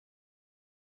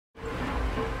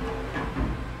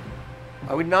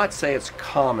I would not say it's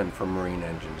common for marine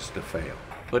engines to fail,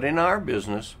 but in our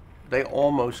business, they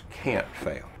almost can't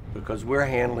fail because we're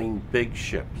handling big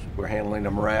ships. We're handling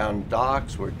them around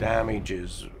docks where damage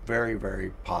is very, very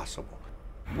possible.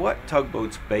 What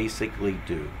tugboats basically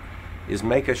do is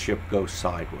make a ship go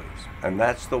sideways, and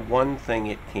that's the one thing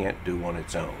it can't do on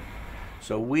its own.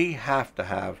 So we have to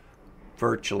have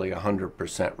virtually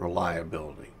 100%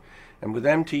 reliability. And with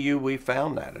MTU, we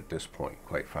found that at this point,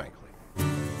 quite frankly.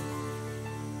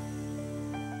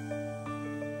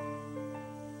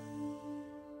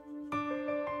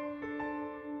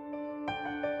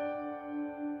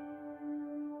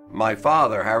 My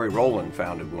father, Harry Rowland,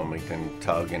 founded Wilmington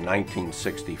Tug in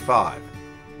 1965.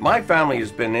 My family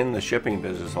has been in the shipping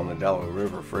business on the Delaware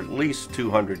River for at least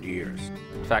 200 years.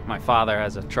 In fact, my father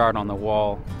has a chart on the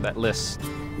wall that lists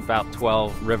about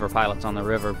 12 river pilots on the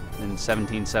river in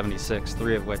 1776,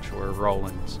 3 of which were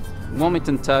Rowlands.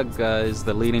 Wilmington Tug is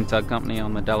the leading tug company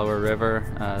on the Delaware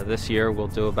River. This year we'll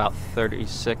do about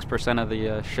 36% of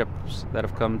the ships that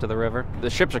have come to the river. The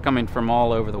ships are coming from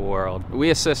all over the world. We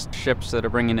assist ships that are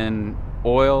bringing in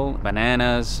oil,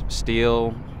 bananas,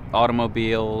 steel,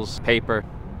 automobiles, paper,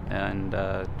 and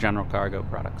general cargo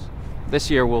products. This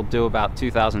year we'll do about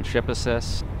 2,000 ship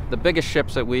assists. The biggest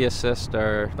ships that we assist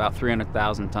are about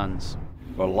 300,000 tons.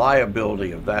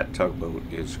 Reliability of that tugboat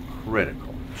is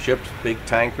critical. Ships, big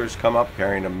tankers come up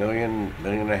carrying 1.5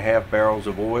 million barrels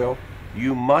of oil.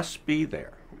 You must be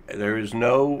there. There is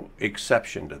no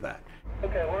exception to that.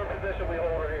 Okay, we're in position, we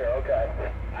hold her here,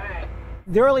 okay.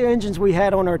 The earlier engines we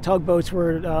had on our tugboats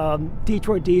were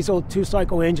Detroit diesel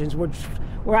 2-cycle engines, which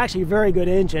were actually very good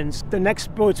engines. The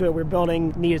next boats that we're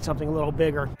building needed something a little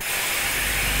bigger.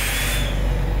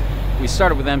 We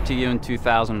started with MTU in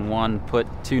 2001, put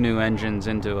 2 new engines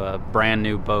into a brand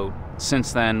new boat.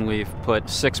 Since then, we've put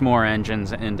 6 more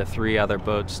engines into 3 other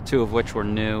boats, 2 of which were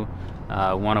new,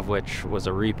 one of which was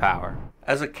a repower.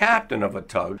 As a captain of a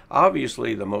tug,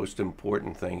 obviously the most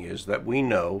important thing is that we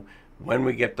know when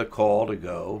we get the call to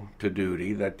go to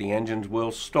duty that the engines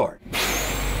will start.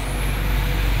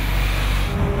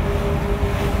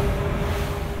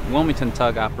 Wilmington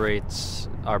Tug operates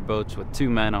our boats with 2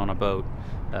 men on a boat,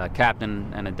 a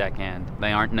captain and a deckhand.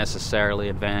 They aren't necessarily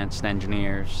advanced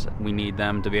engineers. We need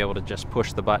them to be able to just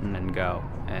push the button and go.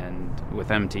 And with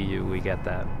MTU, we get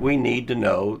that. We need to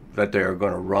know that they're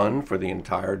going to run for the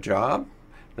entire job,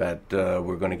 that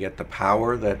we're going to get the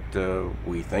power that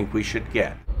we think we should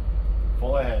get.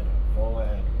 Full ahead, full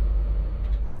ahead.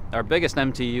 Our biggest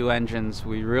MTU engines,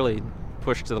 we really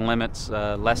push to the limits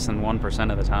less than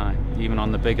 1% of the time, even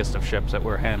on the biggest of ships that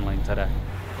we're handling today.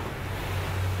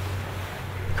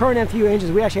 Current MTU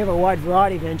engines, we actually have a wide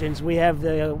variety of engines. We have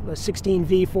the 16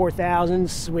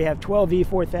 V4000s, we have 12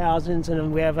 V4000s, and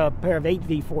then we have a pair of 8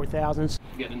 V4000s.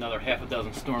 Getting another half a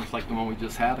dozen storms like the one we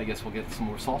just had, I guess we'll get some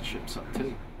more salt ships up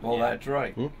too. Well, yeah. That's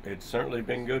right. It's certainly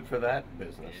been good for that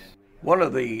business. One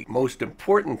of the most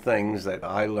important things that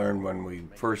I learned when we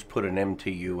first put an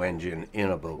MTU engine in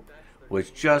a boat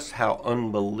was just how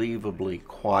unbelievably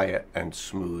quiet and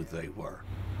smooth they were.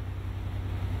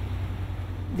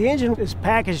 The engine is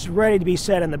packaged ready to be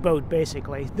set in the boat,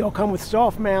 basically. They'll come with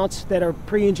soft mounts that are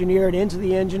pre-engineered into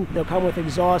the engine. They'll come with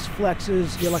exhaust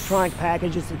flexes, the electronic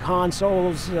packages, the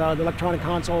consoles, the electronic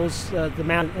consoles, the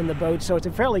mount in the boat. So it's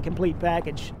a fairly complete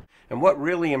package. And what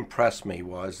really impressed me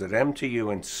was that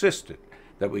MTU insisted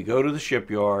that we go to the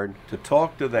shipyard to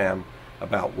talk to them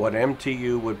about what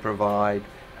MTU would provide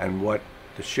and what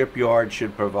the shipyard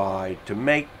should provide to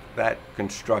make that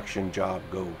construction job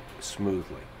go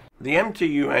smoothly. The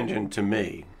MTU engine, to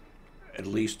me, at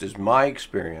least is my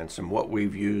experience and what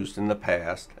we've used in the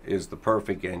past, is the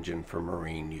perfect engine for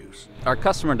marine use. Our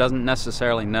customer doesn't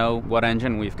necessarily know what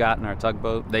engine we've got in our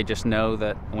tugboat. They just know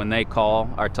that when they call,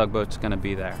 our tugboat's going to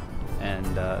be there. And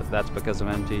that's because of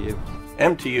MTU.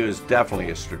 MTU is definitely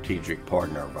a strategic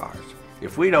partner of ours.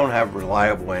 If we don't have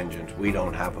reliable engines, we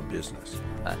don't have a business.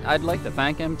 I'd like to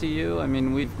thank MTU. I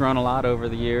mean, we've grown a lot over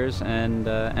the years, and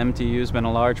MTU's been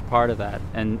a large part of that.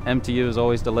 And MTU has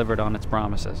always delivered on its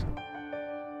promises.